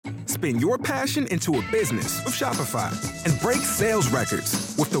Spin your passion into a business with Shopify and break sales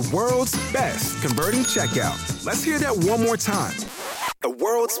records with the world's best converting checkout. Let's hear that one more time. The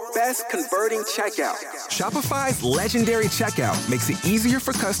world's best converting checkout. Shopify's legendary checkout makes it easier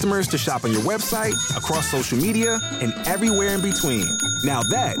for customers to shop on your website, across social media, and everywhere in between. Now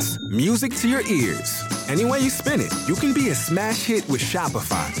that's music to your ears. Any way you spin it, you can be a smash hit with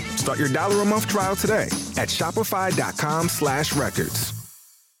Shopify. Start your $1 a month trial today at shopify.com/records.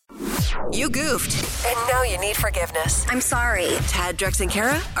 You goofed, and now you need forgiveness. I'm sorry. Tad, Drex, and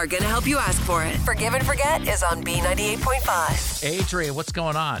Kara are going to help you ask for it. Forgive and Forget is on B98.5. Adrienne, what's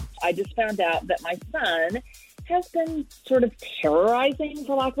going on? I just found out that my son has been sort of terrorizing,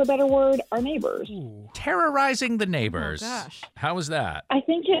 for lack of a better word, our neighbors. Ooh. Terrorizing the neighbors. Oh, gosh. How was that? I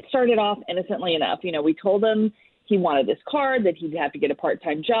think it started off innocently enough. You know, we told him he wanted this card, that he'd have to get a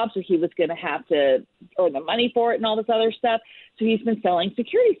part-time job, so he was going to have to earn the money for it and all this other stuff. So he's been selling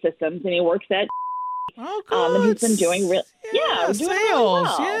security systems, and he works at Oh, good. and he's been doing doing sales. really well.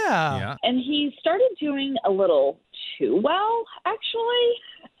 Yeah. And he started doing a little too well, actually.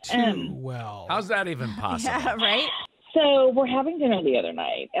 Too well. How's that even possible? Yeah, right? So we're having dinner the other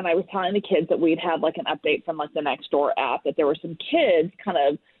night, and I was telling the kids that we'd had like an update from like the Nextdoor app that there were some kids kind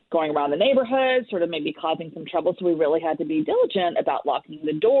of going around the neighborhood, sort of maybe causing some trouble. So we really had to be diligent about locking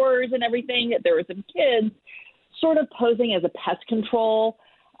the doors and everything. There were some kids sort of posing as a pest control,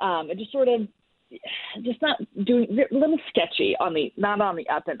 and just sort of just not doing a little sketchy not on the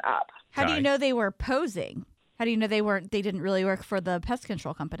up and up. How do you know they were posing? How do you know they didn't really work for the pest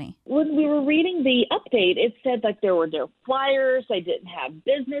control company? When we were reading the update, it said like there were no flyers, they didn't have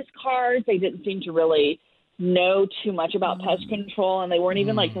business cards, they didn't seem to really know too much about pest control, and they weren't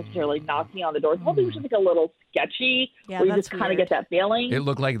even like necessarily knocking on the doors. The whole thing was just like a little sketchy, where you just kind of get that feeling. It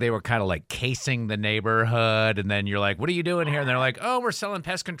looked like they were kind of like casing the neighborhood, and then you're like, what are you doing here? And they're like, oh, we're selling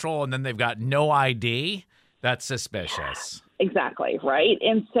pest control, and then they've got no ID. That's suspicious. Exactly, right?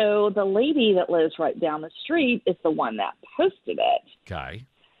 And so the lady that lives right down the street is the one that posted it. Okay.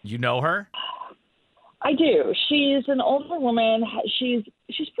 You know her? I do. She's an older woman. She's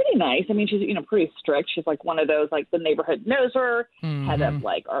pretty nice. I mean, she's pretty strict. She's like one of those, like the neighborhood knows her, head of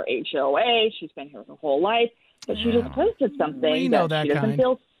like our HOA. She's been here her whole life, but she just posted something We know that she doesn't kind.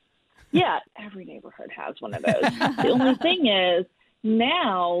 feel. Yeah, every neighborhood has one of those. The only thing is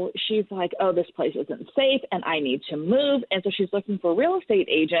now she's like, oh, this place isn't safe, and I need to move, and so she's looking for real estate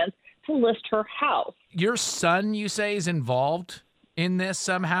agents to list her house. Your son, you say, is involved in this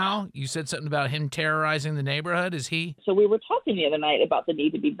somehow? You said something about him terrorizing the neighborhood. Is he? So we were talking the other night about the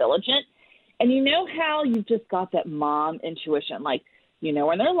need to be vigilant. And you know how you've just got that mom intuition, like, you know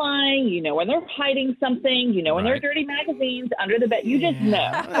when they're lying, you know when they're hiding something, you know when there are dirty magazines under the bed. You just know.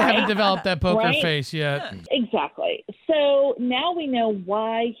 Right? I haven't developed that poker Right? face yet. Exactly. So now we know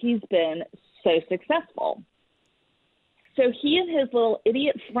why he's been so successful. So he and his little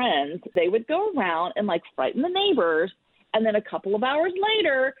idiot friends, they would go around and like frighten the neighbors. And then a couple of hours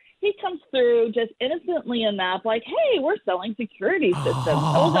later, he comes through just innocently enough, like, hey, we're selling security systems.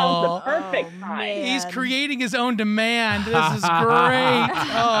 Oh, that was the perfect time. man. He's creating his own demand. This is great.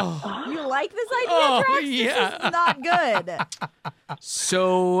 Oh, You like this idea, Drex? yeah. This is not good.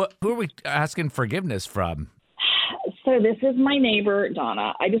 So who are we asking forgiveness from? So this is my neighbor,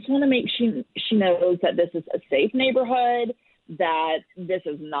 Donna. I just want to make she knows that this is a safe neighborhood, that this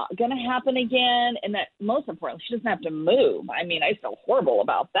is not going to happen again, and that most importantly, she doesn't have to move. I mean, I feel horrible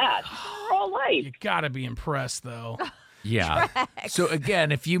about that. She's been her whole life. you got to be impressed, though. Yeah. So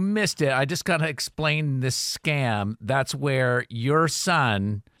again, if you missed it, I just got to explain this scam. That's where your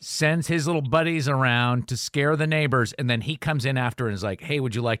son sends his little buddies around to scare the neighbors, and then he comes in after and is like, hey,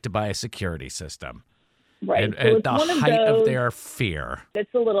 would you like to buy a security system? Right. And So at it's the one of height of those their fear.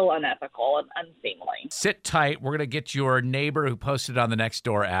 that's a little unethical and unseemly. Sit tight. We're going to get your neighbor who posted on the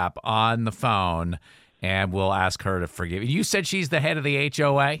Nextdoor app on the phone, and we'll ask her to forgive you. You said she's the head of the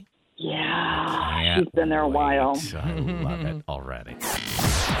HOA? Yeah. She's been there a while. I love it already.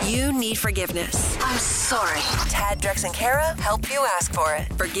 You need forgiveness. I'm sorry. Tad, Drex, and Kara help you ask for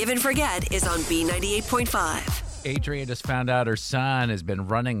it. Forgive and Forget is on B98.5. Adrienne just found out her son has been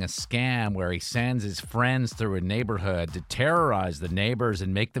running a scam where he sends his friends through a neighborhood to terrorize the neighbors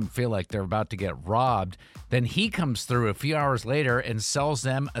and make them feel like they're about to get robbed. Then he comes through a few hours later and sells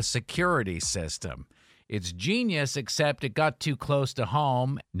them a security system. It's genius, except it got too close to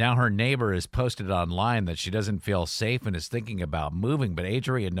home. Now her neighbor has posted online that she doesn't feel safe and is thinking about moving, but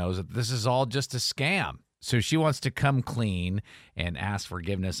Adrienne knows that this is all just a scam. So she wants to come clean and ask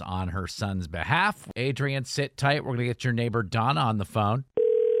forgiveness on her son's behalf. Adrienne, sit tight. We're going to get your neighbor Donna on the phone.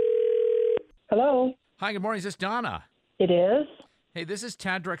 Hello. Hi, good morning. Is this Donna? It is. Hey, this is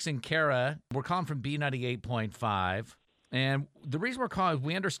Tad, Drex, and Kara. We're calling from B98.5. And the reason we're calling is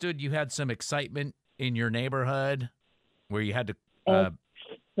we understood you had some excitement in your neighborhood where you had to...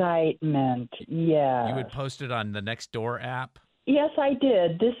 Excitement, yes. You had posted on the Nextdoor app? Yes, I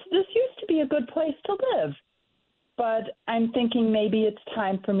did. This used to be a good place to live. But I'm thinking maybe it's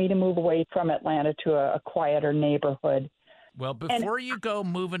time for me to move away from Atlanta to a quieter neighborhood. Well, before you go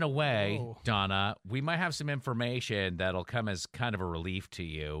moving away, Donna, we might have some information that'll come as kind of a relief to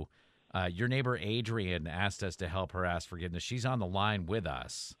you. Your neighbor Adrienne asked us to help her ask forgiveness. She's on the line with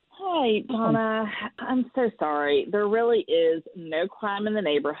us. Hi, Donna. I'm so sorry. There really is no crime in the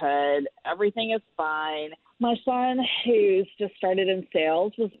neighborhood. Everything is fine. My son, who's just started in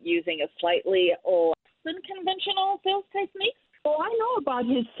sales, was using a slightly less than conventional sales technique. Oh, I know about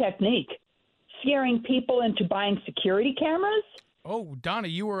his technique. Scaring people into buying security cameras? Oh, Donna,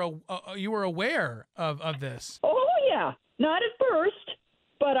 you were aware of this. Oh, yeah. Not at first,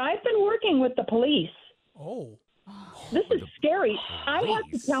 but I've been working with the police. Oh. This is scary. I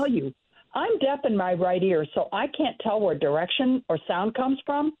have to tell you, I'm deaf in my right ear, so I can't tell where direction or sound comes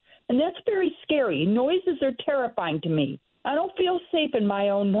from, and that's very scary. Noises are terrifying to me. I don't feel safe in my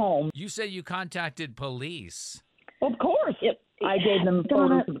own home. You say you contacted police. Of course. I gave them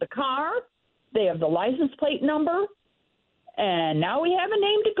photos of the car. They have the license plate number, and now we have a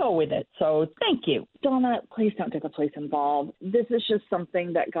name to go with it. So thank you. Donna, please don't get the police involved. This is just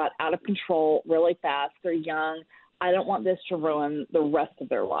something that got out of control really fast. They're young. I don't want this to ruin the rest of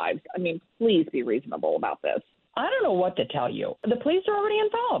their lives. I mean, please be reasonable about this. I don't know what to tell you. The police are already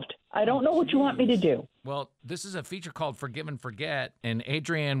involved. I don't know what you want me to do. Well, this is a feature called Forgive and Forget, and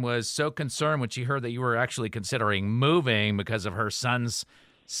Adrienne was so concerned when she heard that you were actually considering moving because of her son's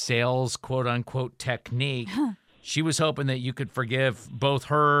sales, quote-unquote, technique. She was hoping that you could forgive both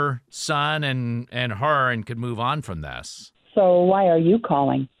her son and her and could move on from this. So why are you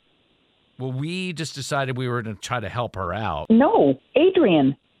calling? Well, we just decided we were going to try to help her out. No,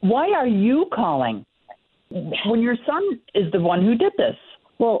 Adrienne, why are you calling? When your son is the one who did this.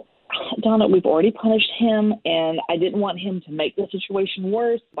 Well, Donna, we've already punished him, and I didn't want him to make the situation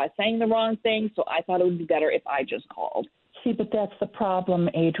worse by saying the wrong thing, so I thought it would be better if I just called. See, but that's the problem,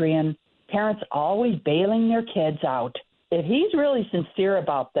 Adrienne. Parents always bailing their kids out. If he's really sincere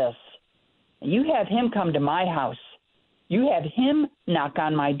about this, you have him come to my house. You have him knock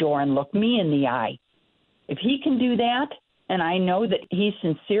on my door and look me in the eye. If he can do that, and I know that he's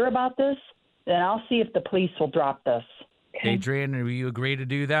sincere about this, then I'll see if the police will drop this. Okay. Adrienne, will you agree to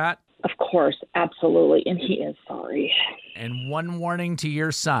do that? Of course, absolutely, and he is sorry. And one warning to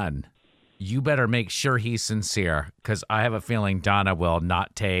your son. You better make sure he's sincere, because I have a feeling Donna will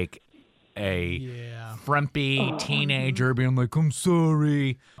not take a frumpy teenager being like, I'm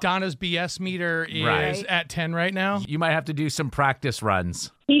sorry. Donna's BS meter is at 10 right now. You might have to do some practice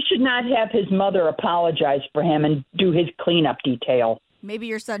runs. He should not have his mother apologize for him and do his cleanup detail. Maybe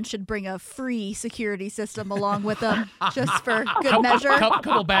your son should bring a free security system along with him, just for good measure.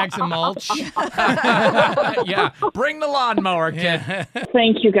 Couple bags of mulch. Yeah, bring the lawnmower, kid.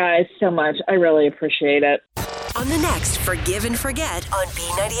 Thank you guys so much. I really appreciate it. On the next Forgive and Forget on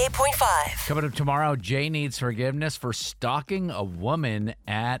B98.5. Coming up tomorrow, Jay needs forgiveness for stalking a woman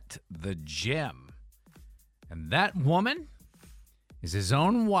at the gym. And that woman is his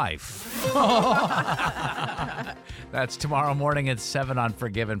own wife. That's tomorrow morning at 7 on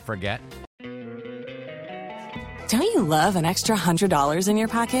Forgive and Forget. Don't you love an extra $100 in your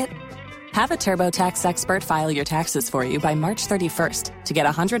pocket? Have a TurboTax expert file your taxes for you by March 31st to get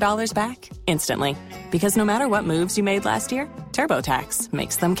 $100 back instantly. Because no matter what moves you made last year, TurboTax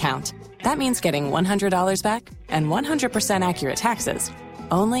makes them count. That means getting $100 back and 100% accurate taxes,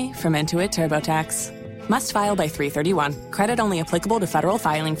 only from Intuit TurboTax. Must file by 3/31. Credit only applicable to federal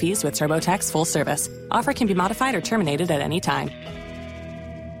filing fees with TurboTax full service. Offer can be modified or terminated at any time.